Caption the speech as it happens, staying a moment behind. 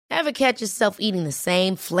Ever catch yourself eating the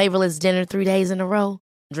same flavorless dinner 3 days in a row?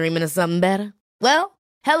 Dreaming of something better? Well,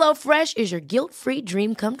 HelloFresh is your guilt-free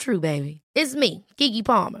dream come true, baby. It's me, Keke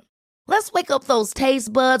Palmer. Let's wake up those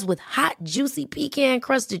taste buds with hot, juicy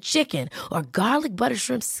pecan-crusted chicken or garlic butter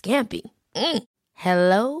shrimp scampi.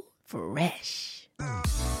 Hello Fresh.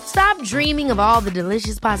 Stop dreaming of all the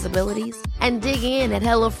delicious possibilities and dig in at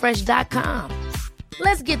HelloFresh.com.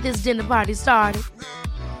 Let's get this dinner party started.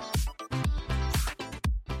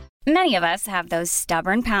 Many of us have those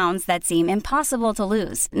stubborn pounds that seem impossible to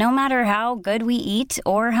lose, no matter how good we eat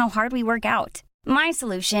or how hard we work out. My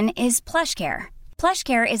solution is PlushCare.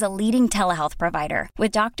 PlushCare is a leading telehealth provider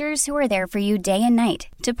with doctors who are there for you day and night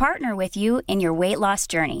to partner with you in your weight loss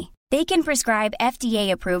journey. They can prescribe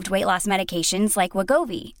FDA-approved weight loss medications like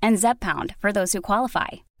Wegovy and Zepbound for those who qualify.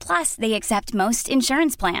 Plus, they accept most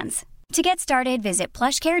insurance plans. To get started, visit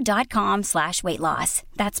plushcare.com/weightloss.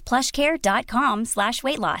 That's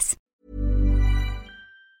plushcare.com/weightloss.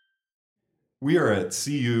 We are at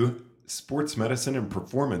CU Sports Medicine and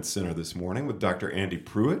Performance Center this morning with Dr. Andy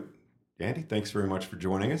Pruitt. Andy, thanks very much for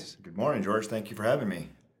joining us. Good morning, George. Thank you for having me.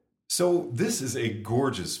 So this is a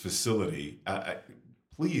gorgeous facility.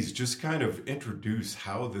 Please just kind of introduce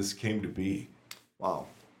how this came to be. Wow.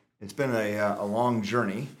 It's been a long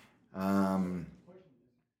journey.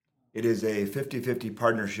 It is a 50-50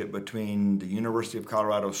 partnership between the University of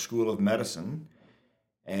Colorado School of Medicine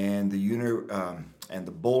and the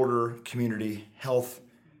Boulder Community Health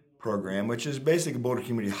Program, which is basically Boulder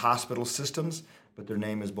Community Hospital Systems, but their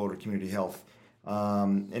name is Boulder Community Health.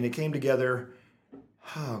 And it came together,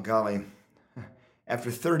 after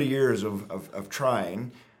 30 years of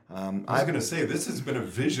trying. I was going to say, this has been a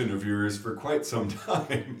vision of yours for quite some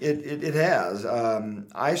time. It has.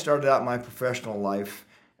 I started out my professional life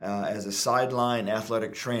as a sideline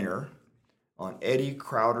athletic trainer on Eddie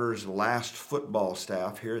Crowder's last football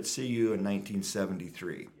staff here at CU in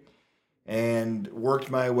 1973. And worked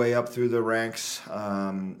my way up through the ranks.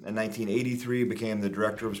 In 1983, became the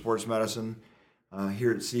director of sports medicine here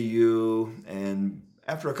at CU. And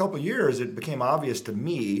after a couple of years, it became obvious to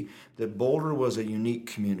me that Boulder was a unique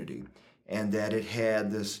community and that it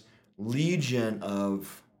had this legion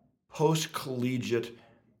of post-collegiate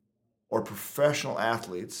or professional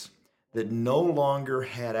athletes that no longer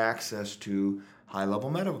had access to high-level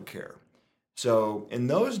medical care. So in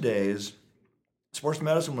those days, sports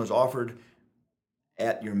medicine was offered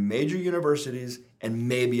at your major universities and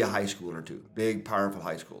maybe a high school or two, big, powerful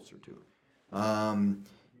high schools or two.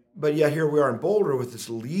 But yet here we are in Boulder with this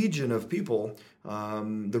legion of people.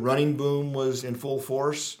 The running boom was in full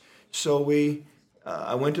force. So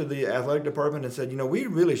I went to the athletic department and said, we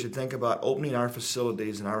really should think about opening our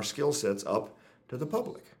facilities and our skill sets up to the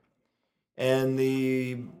public. And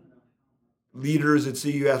the leaders at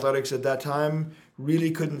CU Athletics at that time really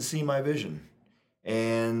couldn't see my vision.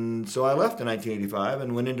 And so I left in 1985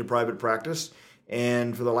 and went into private practice.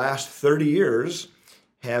 And for the last 30 years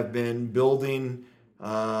have been building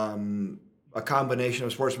a combination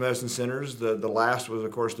of sports medicine centers. The last was,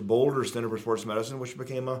 of course, the Boulder Center for Sports Medicine, which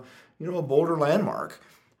became a Boulder landmark.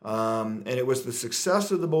 And it was the success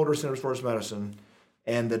of the Boulder Center for Sports Medicine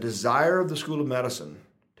and the desire of the School of Medicine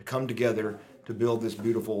to come together to build this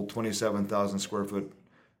beautiful 27,000 square foot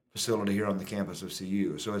facility here on the campus of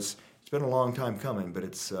CU. So it's been a long time coming, but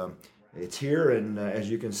it's here, and as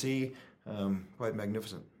you can see, quite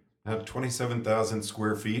magnificent. 27,000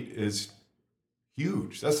 square feet is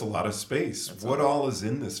huge. That's a lot of space. What all is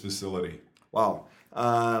in this facility? Wow.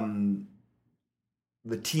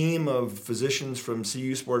 The team of physicians from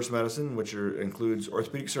CU Sports Medicine, which includes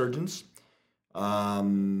orthopedic surgeons,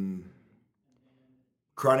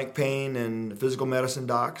 chronic pain and physical medicine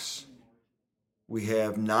docs. We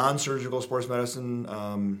have non-surgical sports medicine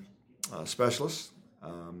specialists,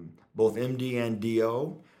 both MD and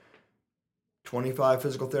DO, 25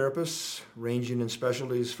 physical therapists ranging in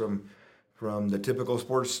specialties from the typical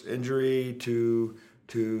sports injury to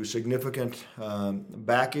significant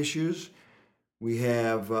back issues. We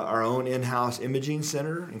have our own in-house imaging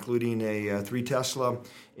center, including a 3 Tesla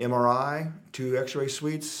MRI, 2 X-ray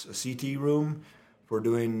suites, a CT room for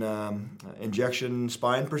doing injection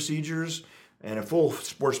spine procedures, and a full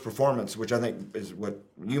sports performance, which I think is what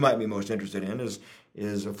you might be most interested in, is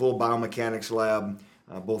a full biomechanics lab,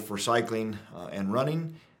 both for cycling and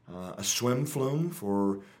running, a swim flume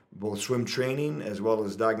for both swim training as well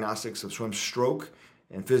as diagnostics of swim stroke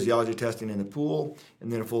and physiology testing in the pool,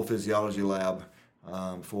 and then a full physiology lab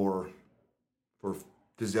for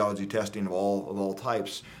physiology testing of all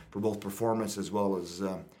types for both performance as well as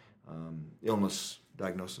illness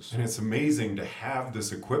diagnosis. And it's amazing to have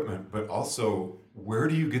this equipment, but also, where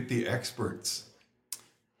do you get the experts?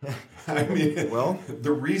 I mean, Well,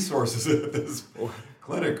 the resources at this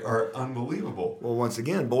clinic are unbelievable. Well, once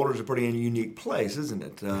again, Boulder's a pretty unique place, isn't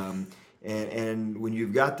it? And when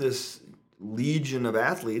you've got this legion of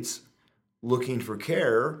athletes looking for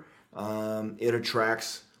care, it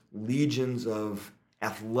attracts legions of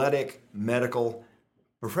athletic medical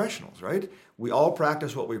professionals, right? We all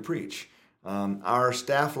practice what we preach. Our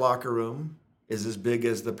staff locker room is as big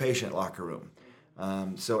as the patient locker room.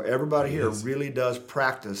 So everybody here really does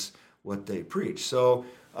practice what they preach. So,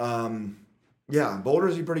 Boulder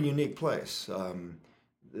is a pretty unique place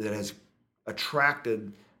that has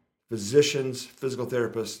attracted physicians, physical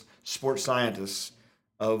therapists, sports scientists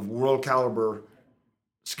of world caliber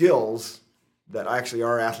skills that actually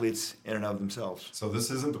are athletes in and of themselves. So this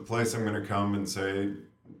isn't the place I'm going to come and say,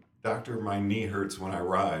 "Doctor, my knee hurts when I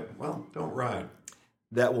ride." Well, don't ride.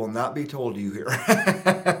 That will not be told to you here.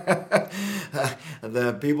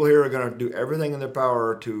 The people here are going to do everything in their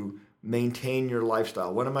power to maintain your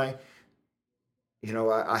lifestyle. I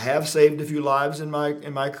have saved a few lives in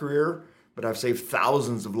my career, but I've saved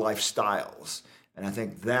thousands of lifestyles. And I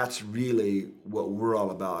think that's really what we're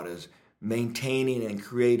all about, is maintaining and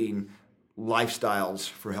creating lifestyles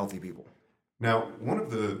for healthy people. Now, one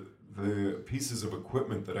of the pieces of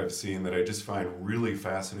equipment that I've seen that I just find really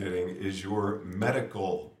fascinating is your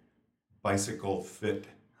medical bicycle fit.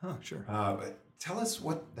 Oh, sure. Tell us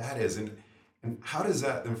what that is, and how does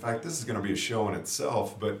that, in fact, this is going to be a show in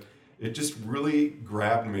itself, but it just really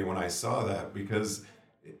grabbed me when I saw that, because,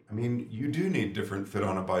 I mean, you do need different fit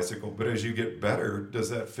on a bicycle, but as you get better, does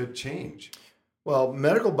that fit change? Well,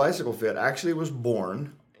 Medical Bicycle Fit actually was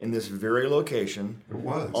born in this very location. It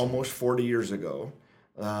was. Almost 40 years ago.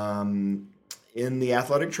 In the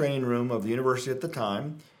athletic training room of the university at the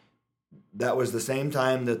time. That was the same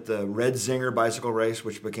time that the Red Zinger bicycle race,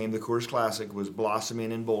 which became the Coors Classic, was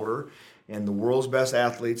blossoming in Boulder, and the world's best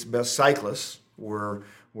athletes, best cyclists were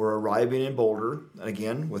arriving in Boulder,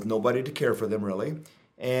 again, with nobody to care for them really.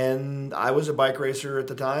 And I was a bike racer at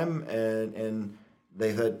the time, and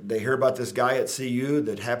they hear about this guy at CU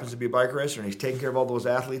that happens to be a bike racer, and he's taking care of all those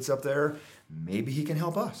athletes up there. Maybe he can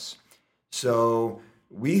help us. So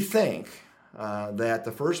we think that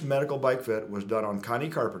the first medical bike fit was done on Connie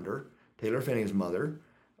Carpenter, Taylor Finney's mother,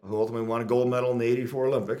 who ultimately won a gold medal in the '84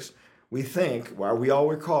 Olympics. We think, well, we all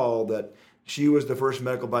recall that she was the first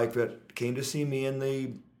medical bike fit, came to see me in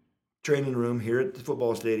the training room here at the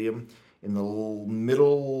football stadium in the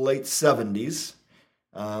late 70s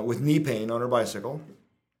with knee pain on her bicycle.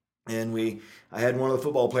 And I had one of the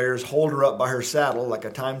football players hold her up by her saddle like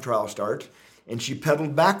a time trial start, and she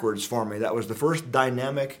pedaled backwards for me. That was the first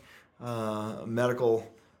dynamic medical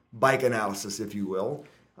bike analysis, if you will.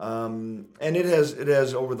 And it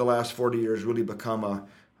has over the last 40 years really become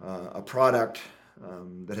a product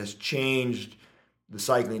that has changed the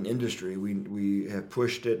cycling industry. We have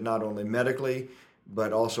pushed it not only medically,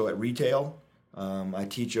 but also at retail. I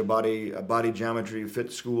teach a body geometry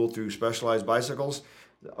fit school through Specialized Bicycles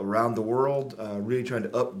around the world, really trying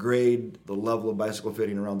to upgrade the level of bicycle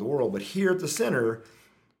fitting around the world. But here at the center,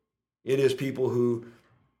 it is people who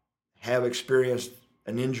have experienced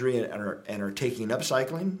an injury and are taking up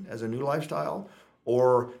cycling as a new lifestyle,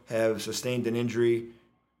 or have sustained an injury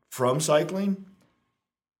from cycling.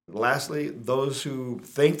 Lastly, those who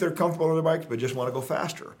think they're comfortable on their bikes but just want to go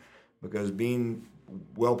faster, because being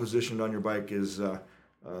well positioned on your bike is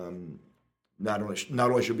not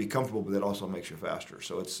only should be comfortable, but it also makes you faster.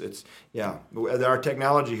 So it's our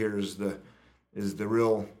technology here is the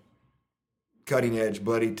real cutting edge,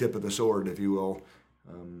 bloody tip of the sword, if you will.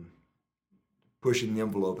 Pushing the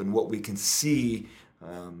envelope and what we can see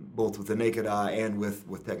both with the naked eye and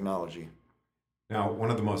with technology. Now, one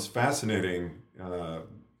of the most fascinating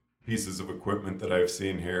pieces of equipment that I've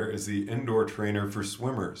seen here is the indoor trainer for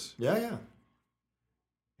swimmers. Yeah.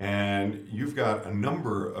 And you've got a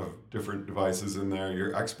number of different devices in there.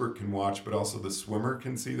 Your expert can watch, but also the swimmer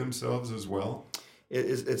can see themselves as well.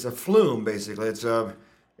 It's a flume, basically.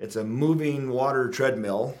 It's a moving water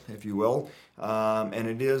treadmill, if you will, and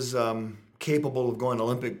it is capable of going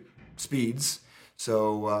Olympic speeds.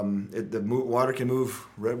 So the water can move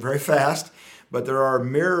very fast, but there are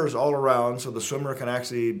mirrors all around, so the swimmer can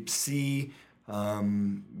actually see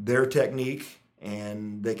their technique,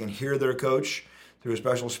 and they can hear their coach through a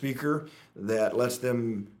special speaker that lets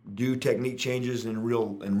them do technique changes in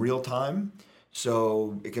real time.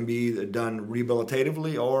 So it can be done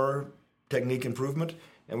rehabilitatively or technique improvement.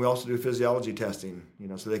 And we also do physiology testing,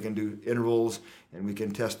 so they can do intervals, and we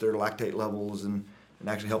can test their lactate levels and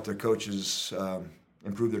actually help their coaches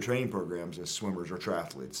improve their training programs as swimmers or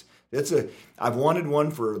triathletes. I've wanted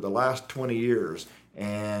one for the last 20 years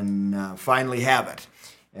and finally have it.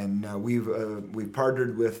 And we've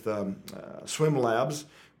partnered with Swim Labs,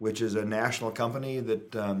 which is a national company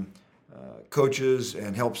that coaches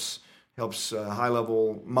and helps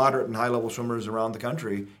moderate and high level swimmers around the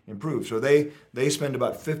country improve. So they spend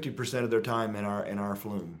about 50% of their time in our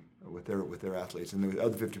flume with their athletes, and the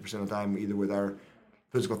other 50% of the time either with our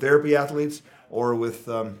physical therapy athletes or with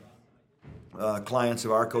clients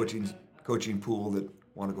of our coaching pool that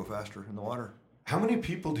want to go faster in the water. How many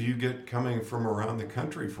people do you get coming from around the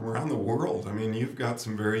country, from around the world? I mean, you've got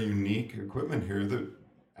some very unique equipment here that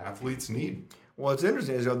athletes need. Well, it's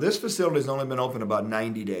interesting. This facility has only been open about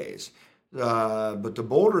 90 days. But the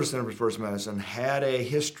Boulder Center for Sports Medicine had a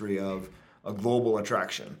history of a global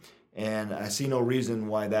attraction. And I see no reason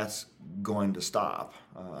why that's going to stop.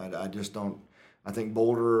 I just don't. I think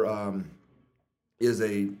Boulder is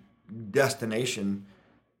a destination,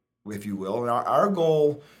 if you will. And our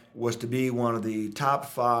goal was to be one of the top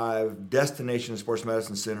 5 destination sports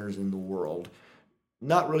medicine centers in the world.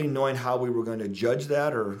 Not really knowing how we were going to judge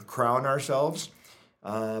that or crown ourselves.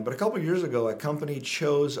 But a couple of years ago, a company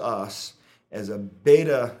chose us as a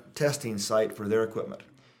beta testing site for their equipment.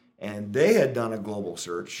 And they had done a global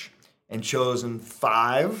search and chosen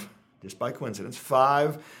 5, just by coincidence,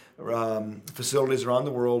 5 facilities around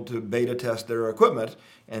the world to beta test their equipment,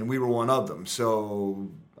 and we were one of them. So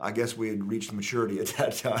I guess we had reached maturity at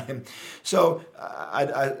that time. So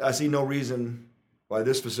I see no reason why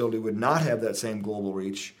this facility would not have that same global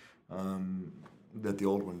reach that the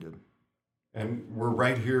old one did. And we're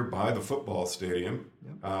right here by the football stadium,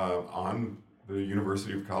 on the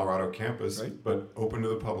University of Colorado campus, right, but open to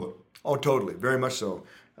the public. Oh, totally, very much so.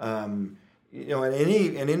 In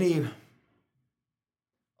any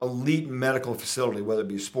elite medical facility, whether it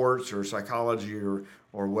be sports or psychology or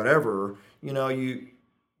whatever,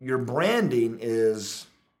 your branding is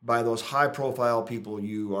by those high-profile people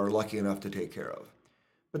you are lucky enough to take care of.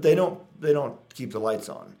 But they don't keep the lights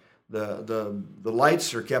on. The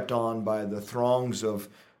lights are kept on by the throngs of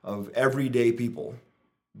everyday people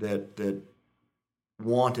that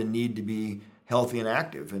want and need to be healthy and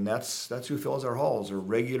active, and that's who fills our halls. Are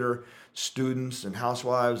regular students and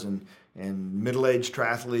housewives and middle-aged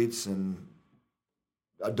triathletes and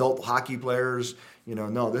adult hockey players.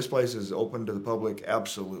 No, this place is open to the public.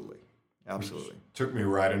 Absolutely. Which took me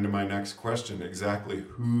right into my next question. Exactly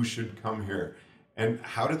who should come here, and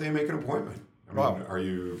how do they make an appointment? I mean, are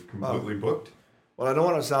you completely booked? Well, I don't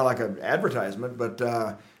want to sound like an advertisement, but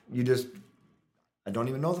I don't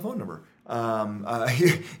even know the phone number.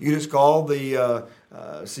 You just call the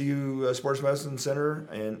CU Sports Medicine Center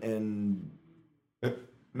and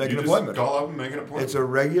make an appointment. Call up and make an appointment. It's a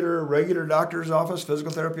regular doctor's office,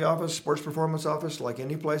 physical therapy office, sports performance office, like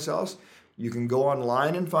any place else. You can go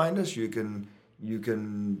online and find us. You can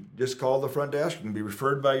just call the front desk. You can be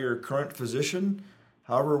referred by your current physician.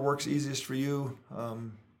 However works easiest for you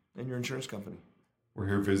and your insurance company. We're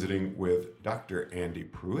here visiting with Dr. Andy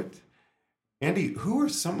Pruitt. Andy, who are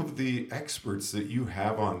some of the experts that you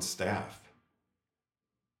have on staff?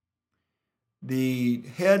 The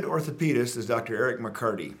head orthopedist is Dr. Eric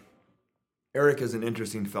McCarty. Eric is an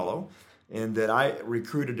interesting fellow in that I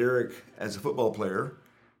recruited Eric as a football player,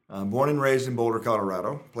 born and raised in Boulder,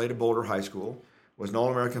 Colorado, played at Boulder High School, was an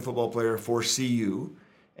All-American football player for CU,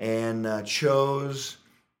 and chose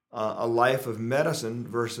a life of medicine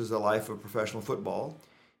versus a life of professional football.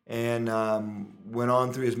 And went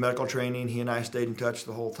on through his medical training. He and I stayed in touch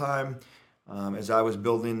the whole time as I was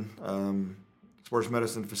building sports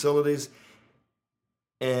medicine facilities.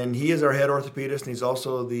 And he is our head orthopedist, and he's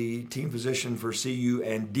also the team physician for CU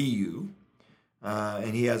and DU.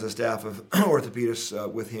 And he has a staff of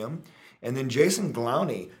orthopedists with him. And then Jason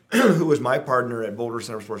Glowney, who was my partner at Boulder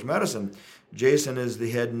Center for Sports Medicine. Jason is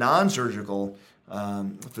the head non-surgical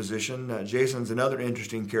physician. Jason's another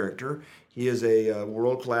interesting character. He is a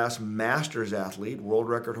world-class masters athlete, world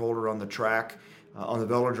record holder on the track, on the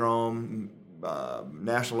velodrome,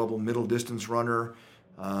 national level middle distance runner,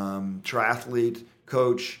 triathlete,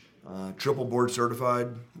 coach, triple board certified.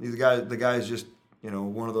 The guy is just,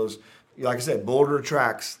 one of those, like I said, Boulder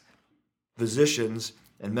attracts physicians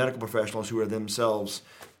and medical professionals who are themselves,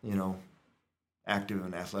 active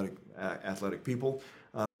and athletic people.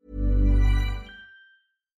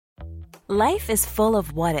 Life is full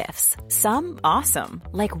of what-ifs. Some awesome,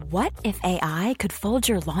 like what if AI could fold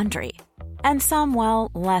your laundry? And some, well,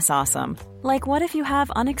 less awesome, like what if you have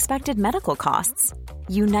unexpected medical costs?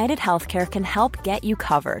 United Healthcare can help get you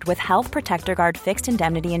covered with Health Protector Guard fixed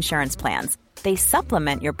indemnity insurance plans. They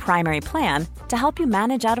supplement your primary plan to help you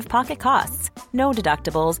manage out-of-pocket costs. No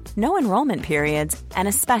deductibles, no enrollment periods, and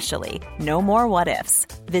especially no more what-ifs.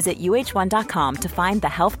 Visit UH1.com to find the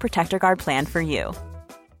Health Protector Guard plan for you.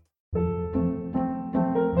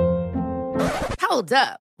 Hold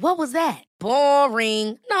up. What was that?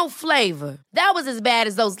 Boring. No flavor. That was as bad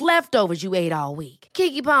as those leftovers you ate all week.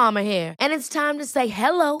 Keke Palmer here, and it's time to say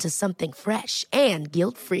hello to something fresh and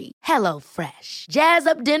guilt-free. Hello Fresh. Jazz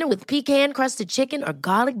up dinner with pecan-crusted chicken or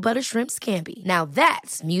garlic butter shrimp scampi. Now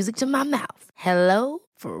that's music to my mouth. Hello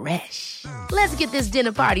Fresh. Let's get this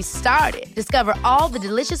dinner party started. Discover all the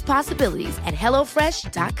delicious possibilities at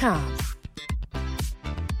hellofresh.com.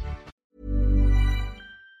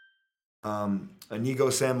 Inigo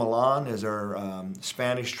San Millan is our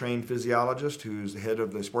Spanish-trained physiologist who's the head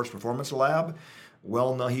of the Sports Performance Lab.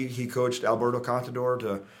 Well known, he coached Alberto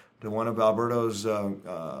Contador to one of Alberto's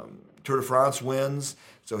Tour de France wins.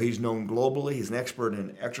 So he's known globally. He's an expert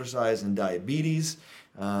in exercise and diabetes.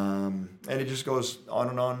 And it just goes on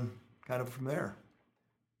and on kind of from there.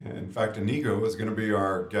 In fact, Inigo is going to be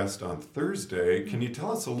our guest on Thursday. Can you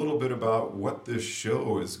tell us a little bit about what this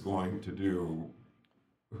show is going to do?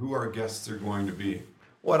 Who our guests are going to be?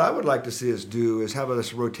 What I would like to see us do is have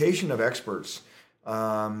this rotation of experts,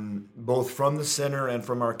 both from the center and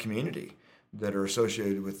from our community that are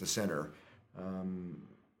associated with the center,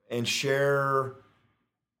 and share,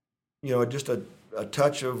 just a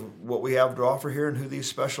touch of what we have to offer here and who these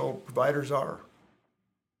special providers are.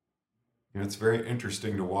 It's very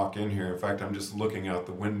interesting to walk in here. In fact, I'm just looking out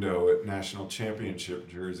the window at national championship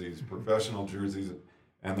jerseys, professional jerseys,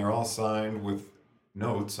 and they're all signed with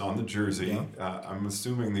notes on the jersey. Yeah. I'm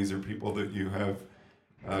assuming these are people that you have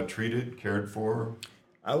treated, cared for.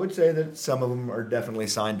 I would say that some of them are definitely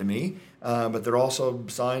signed to me, but they're also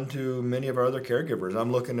signed to many of our other caregivers. I'm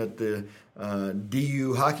looking at the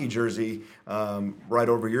DU hockey jersey right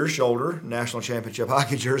over your shoulder, national championship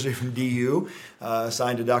hockey jersey from DU,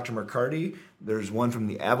 signed to Dr. McCarty. There's one from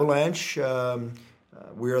the Avalanche. We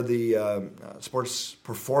are the sports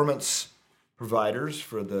performance providers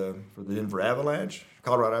for the Denver Avalanche,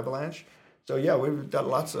 Colorado Avalanche. So yeah, we've got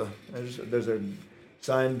lots of. There's a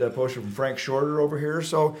signed poster from Frank Shorter over here.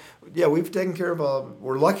 So yeah, we've taken care of.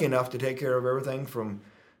 We're lucky enough to take care of everything from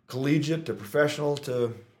collegiate to professional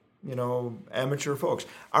to amateur folks.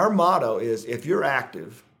 Our motto is: if you're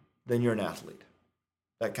active, then you're an athlete.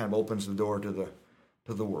 That kind of opens the door to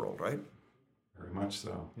the world, right? Very much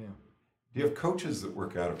so. Yeah. Do you have coaches that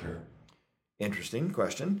work out of here? Interesting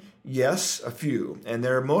question. Yes, a few, and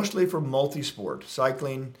they're mostly for multi-sport,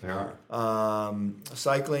 cycling. They are.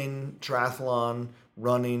 Cycling, triathlon,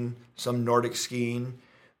 running, some Nordic skiing.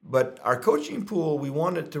 But our coaching pool, we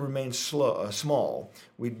want it to remain small.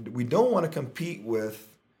 We don't want to compete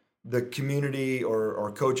with the community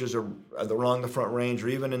or coaches along the Front Range or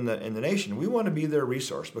even in the nation. We want to be their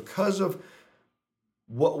resource because of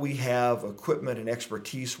what we have equipment and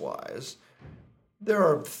expertise-wise. There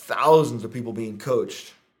are thousands of people being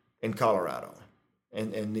coached in Colorado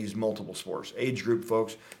in these multiple sports, age group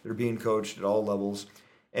folks that are being coached at all levels.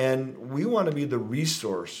 And we want to be the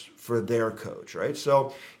resource for their coach, right?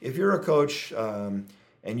 So if you're a coach and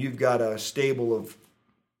you've got a stable of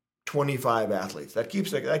 25 athletes, that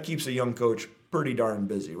keeps a young coach pretty darn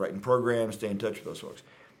busy, writing programs, stay in touch with those folks.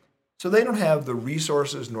 So they don't have the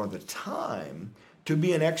resources nor the time to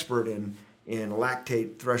be an expert in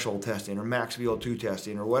lactate threshold testing or max VO2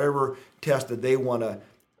 testing or whatever test that they want to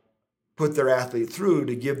put their athlete through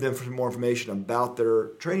to give them some more information about their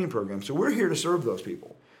training program. So we're here to serve those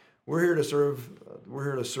people. We're here to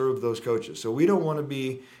serve those coaches. So we don't want to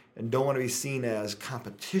be seen as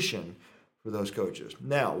competition for those coaches.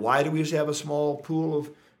 Now, why do we just have a small pool of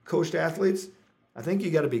coached athletes? I think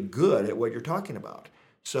you got to be good at what you're talking about.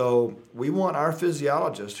 So we want our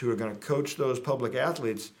physiologists who are going to coach those public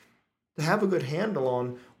athletes to have a good handle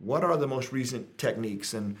on what are the most recent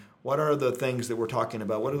techniques and what are the things that we're talking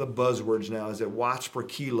about. What are the buzzwords now? Is it watts per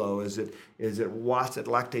kilo? Is it watts at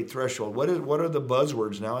lactate threshold? What are the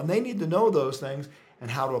buzzwords now? And they need to know those things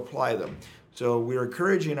and how to apply them. So we're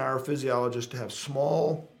encouraging our physiologists to have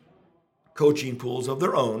small coaching pools of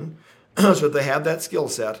their own so that they have that skill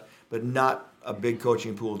set, but not a big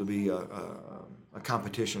coaching pool to be a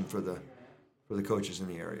competition for the coaches in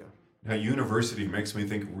the area. Now, university makes me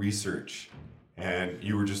think research, and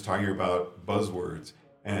you were just talking about buzzwords,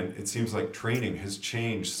 and it seems like training has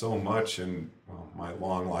changed so much in my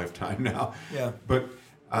long lifetime now. Yeah. But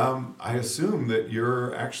I assume that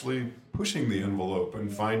you're actually pushing the envelope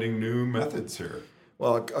and finding new methods here.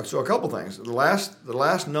 Well, so a couple things. The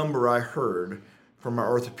last number I heard from our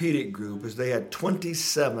orthopedic group is they had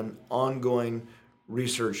 27 ongoing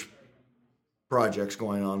research projects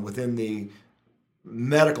going on within the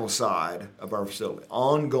medical side of our facility.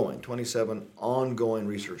 27 ongoing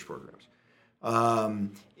research programs.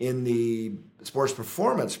 In the sports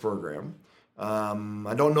performance program,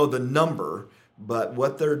 I don't know the number, but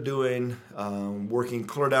what they're doing, working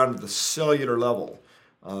clear down to the cellular level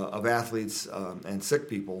of athletes and sick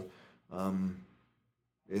people,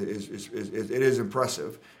 it is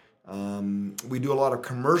impressive. We do a lot of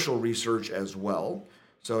commercial research as well.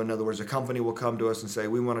 So in other words, a company will come to us and say,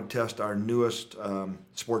 we want to test our newest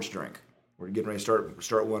sports drink. We're getting ready to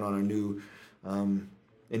start one on a new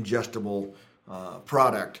ingestible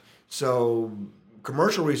product. So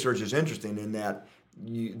commercial research is interesting in that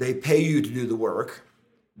they pay you to do the work,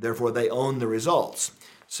 therefore they own the results.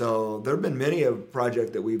 So there have been many a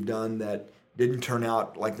project that we've done that didn't turn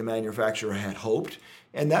out like the manufacturer had hoped,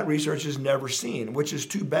 and that research is never seen, which is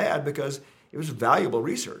too bad because it was valuable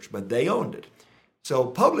research, but they owned it. So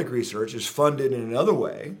public research is funded in another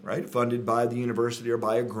way, right? Funded by the university or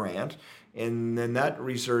by a grant, and then that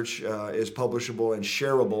research is publishable and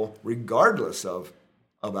shareable regardless of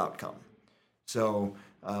outcome. So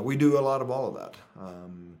we do a lot of all of that.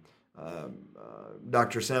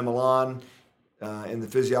 Dr. Sam Milan in the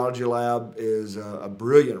physiology lab is a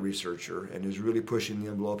brilliant researcher and is really pushing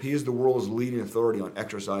the envelope. He is the world's leading authority on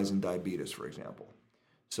exercise and diabetes, for example.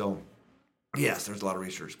 So, yes, there's a lot of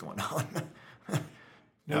research going on.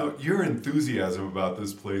 Now, your enthusiasm about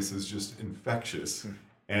this place is just infectious.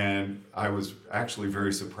 And I was actually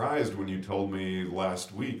very surprised when you told me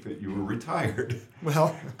last week that you were retired.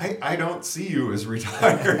 Well, I don't see you as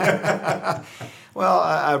retired. Well,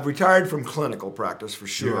 I've retired from clinical practice for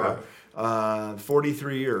sure.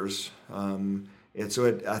 43 years. I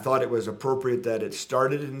thought it was appropriate that it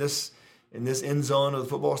started in this end zone of the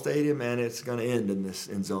football stadium, and it's going to end in this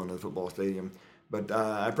end zone of the football stadium. But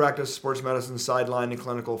I practiced sports medicine, sideline, and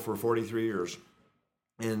clinical for 43 years,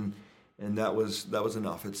 and that was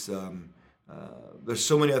enough. It's there's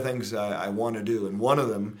so many other things I want to do, and one of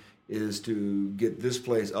them is to get this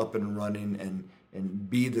place up and running and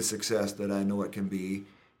be the success that I know it can be.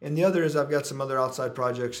 And the other is I've got some other outside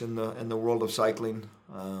projects in the world of cycling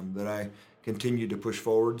that I continue to push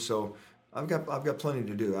forward. So I've got plenty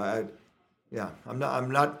to do. I'm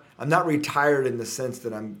not retired in the sense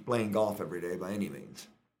that I'm playing golf every day by any means.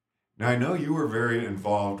 Now I know you were very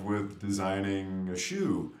involved with designing a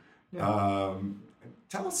shoe. Yeah.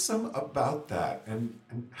 Tell us some about that, and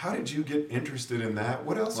how did you get interested in that?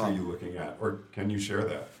 What else are you looking at, or can you share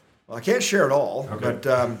that? Well, I can't share it all, okay.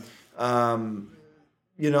 But I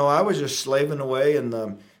was just slaving away in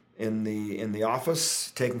the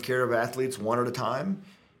office, taking care of athletes one at a time,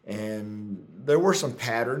 and there were some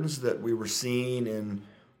patterns that we were seeing in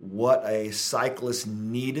what a cyclist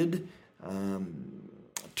needed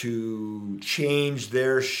to change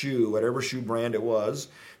their shoe, whatever shoe brand it was.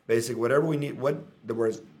 Basically, whatever we need, there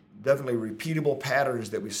was definitely repeatable patterns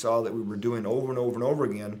that we saw that we were doing over and over and over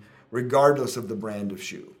again, regardless of the brand of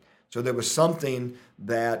shoe. So there was something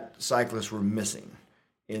that cyclists were missing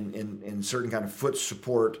in certain kind of foot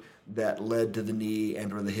support that led to the knee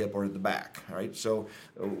and or the hip or the back. All right. So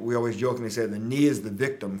we always jokingly say the knee is the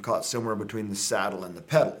victim caught somewhere between the saddle and the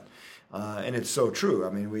pedal, and it's so true. I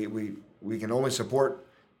mean, we can only support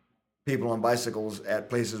people on bicycles at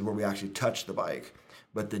places where we actually touch the bike.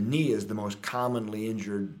 But the knee is the most commonly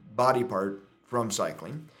injured body part from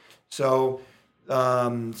cycling. So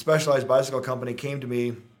Specialized Bicycle Company came to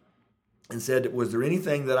me and said, was there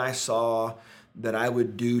anything that I saw that I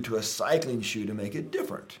would do to a cycling shoe to make it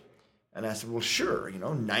different? And I said, well, sure.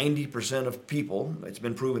 90% of people, it's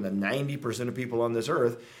been proven that 90% of people on this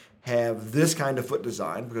earth have this kind of foot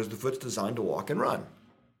design because the foot's designed to walk and run.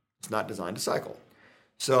 It's not designed to cycle.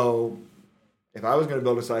 So if I was going to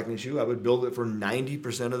build a cycling shoe, I would build it for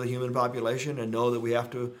 90% of the human population and know that we have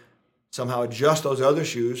to somehow adjust those other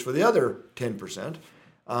shoes for the other 10%.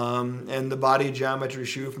 And the body geometry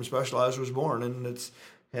shoe from Specialized was born, and it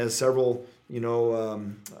has several,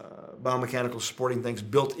 biomechanical supporting things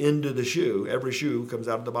built into the shoe. Every shoe comes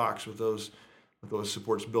out of the box with those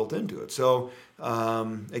supports built into it. So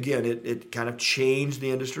again, it kind of changed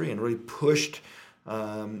the industry and really pushed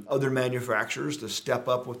other manufacturers to step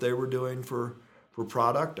up what they were doing for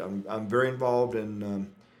product. I'm very involved in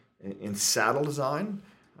saddle design.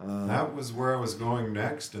 That was where I was going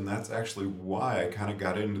next, and that's actually why I kind of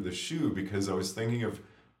got into the shoe, because I was thinking of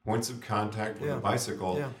points of contact with a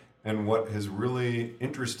bicycle. Yeah. And what has really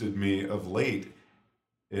interested me of late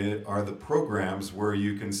are the programs where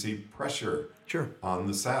you can see pressure on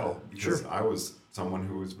the saddle. Because I was someone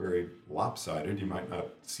who was very lopsided. You might not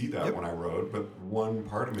see that when I rode, but one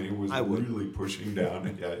part of me was really pushing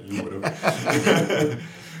down. Yeah, you would have.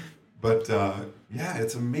 But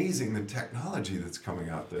it's amazing the technology that's coming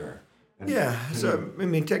out there.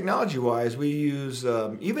 And, technology-wise, we use,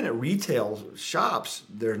 even at retail shops,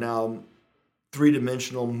 there's now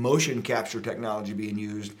three-dimensional motion capture technology being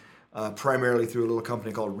used primarily through a little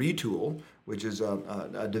company called Retool, which is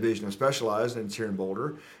a division of Specialized, and it's here in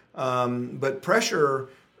Boulder. But pressure,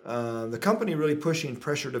 the company really pushing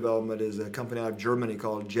pressure development is a company out of Germany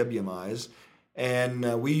called Jebumize,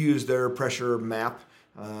 and we use their pressure map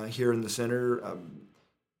here in the center.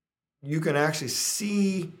 You can actually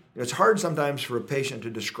see. It's hard sometimes for a patient to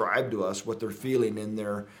describe to us what they're feeling in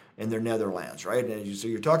their Netherlands, right? And so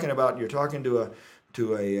you're talking to a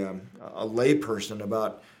layperson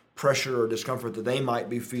about pressure or discomfort that they might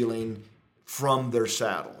be feeling from their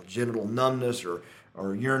saddle, genital numbness or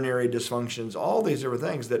urinary dysfunctions, all these different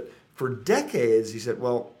things that for decades he said,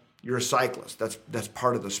 well, you're a cyclist. That's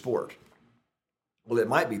part of the sport. Well, it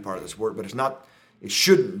might be part of the sport, but it's not. It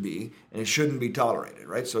shouldn't be, and it shouldn't be tolerated,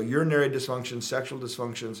 right? So urinary dysfunctions, sexual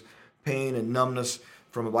dysfunctions, pain and numbness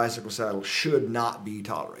from a bicycle saddle should not be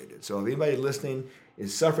tolerated. So if anybody listening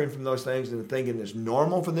is suffering from those things and thinking it's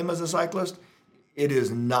normal for them as a cyclist, it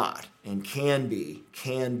is not, and can be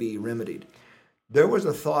remedied. There was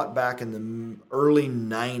a thought back in the early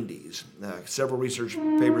 90s. Several research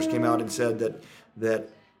papers came out and said that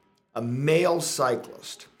a male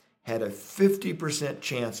cyclist had a 50%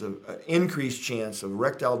 chance of increased chance of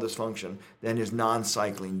erectile dysfunction than his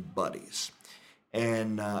non-cycling buddies.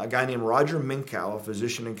 And a guy named Roger Minkow, a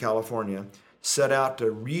physician in California, set out to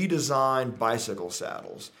redesign bicycle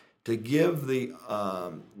saddles to give the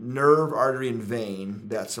nerve, artery, and vein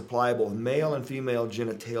that supply both male and female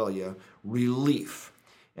genitalia relief.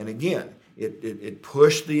 And again, it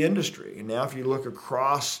pushed the industry. And now if you look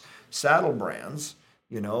across saddle brands,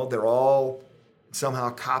 they're all somehow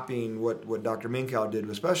copying what Dr. Minkow did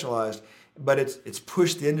with Specialized, but it's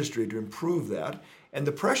pushed the industry to improve that. And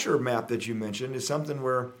the pressure map that you mentioned is something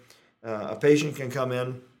where a patient can come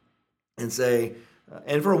in and say,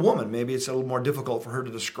 and for a woman, maybe it's a little more difficult for her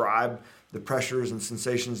to describe the pressures and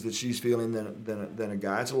sensations that she's feeling than a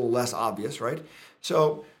guy. It's a little less obvious, right?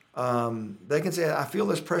 So they can say, I feel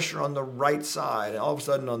this pressure on the right side. And all of a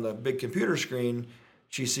sudden on the big computer screen,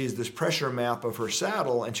 she sees this pressure map of her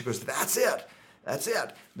saddle, and she goes, that's it. That's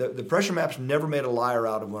it. The pressure map's never made a liar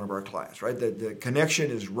out of one of our clients, right? The connection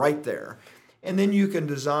is right there. And then you can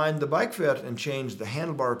design the bike fit and change the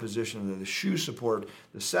handlebar position, the shoe support,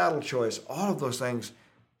 the saddle choice. All of those things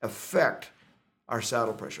affect our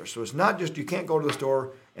saddle pressure. So it's not just you can't go to the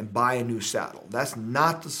store and buy a new saddle. That's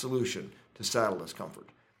not the solution to saddle discomfort.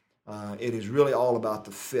 It is really all about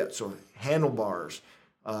the fit. So handlebars,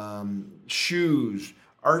 shoes,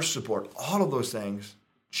 arch support, all of those things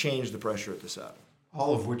change the pressure at the saddle.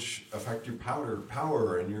 All of which affect your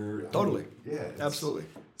power and your... Totally. Yeah. Absolutely.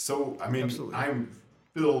 So, Absolutely. I'm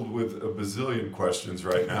filled with a bazillion questions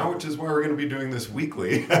right now, which is why we're going to be doing this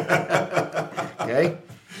weekly. Okay.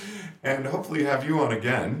 And hopefully have you on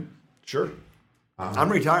again. Sure. I'm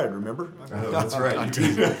retired, remember? That's right. I'm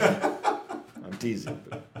teasing. I'm teasing.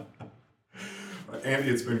 Andy,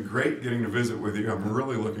 it's been great getting to visit with you. I'm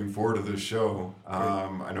really looking forward to this show.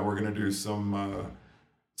 I know we're going to do some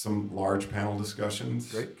large panel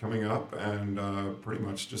discussions coming up, and pretty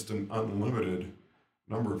much just an unlimited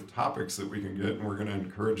number of topics that we can get, and we're going to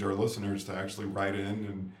encourage our listeners to actually write in,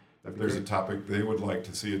 and if there's a topic they would like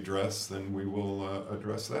to see addressed, then we will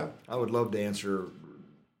address that. I would love to answer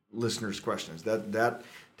listeners' questions. That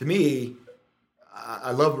to me,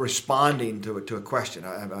 I love responding to a question.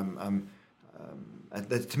 To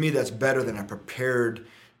me, that's better than a prepared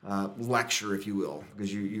lecture, if you will,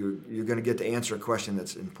 because you're going to get to answer a question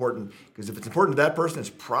that's important. Because if it's important to that person, it's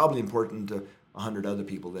probably important to 100 other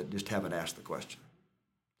people that just haven't asked the question.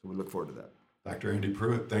 So we look forward to that. Dr. Andy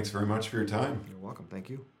Pruitt, thanks very much for your time. You're welcome. Thank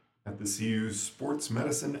you. At the CU Sports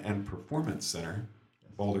Medicine and Performance Center,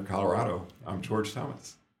 Boulder, Colorado, I'm George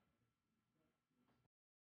Thomas.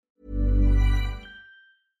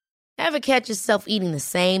 Ever catch yourself eating the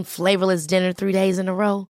same flavorless dinner 3 days in a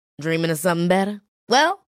row? Dreaming of something better?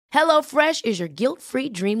 Well, HelloFresh is your guilt-free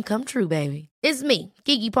dream come true, baby. It's me,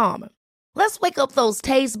 Keke Palmer. Let's wake up those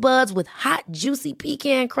taste buds with hot, juicy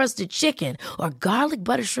pecan-crusted chicken or garlic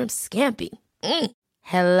butter shrimp scampi.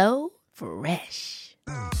 Hello Fresh.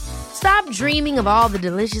 Stop dreaming of all the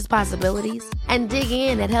delicious possibilities and dig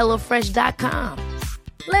in at HelloFresh.com.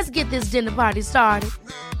 Let's get this dinner party started.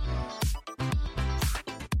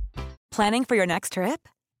 Planning for your next trip?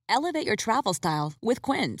 Elevate your travel style with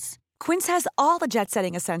Quince. Quince has all the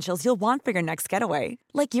jet-setting essentials you'll want for your next getaway,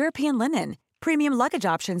 like European linen, premium luggage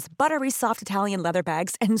options, buttery soft Italian leather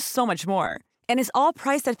bags, and so much more. And is all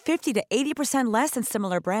priced at 50 to 80% less than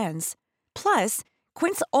similar brands. Plus,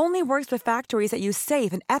 Quince only works with factories that use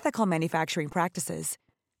safe and ethical manufacturing practices.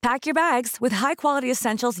 Pack your bags with high-quality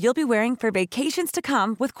essentials you'll be wearing for vacations to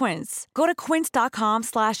come with Quince. Go to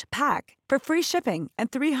quince.com/pack for free shipping and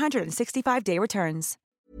 365-day returns.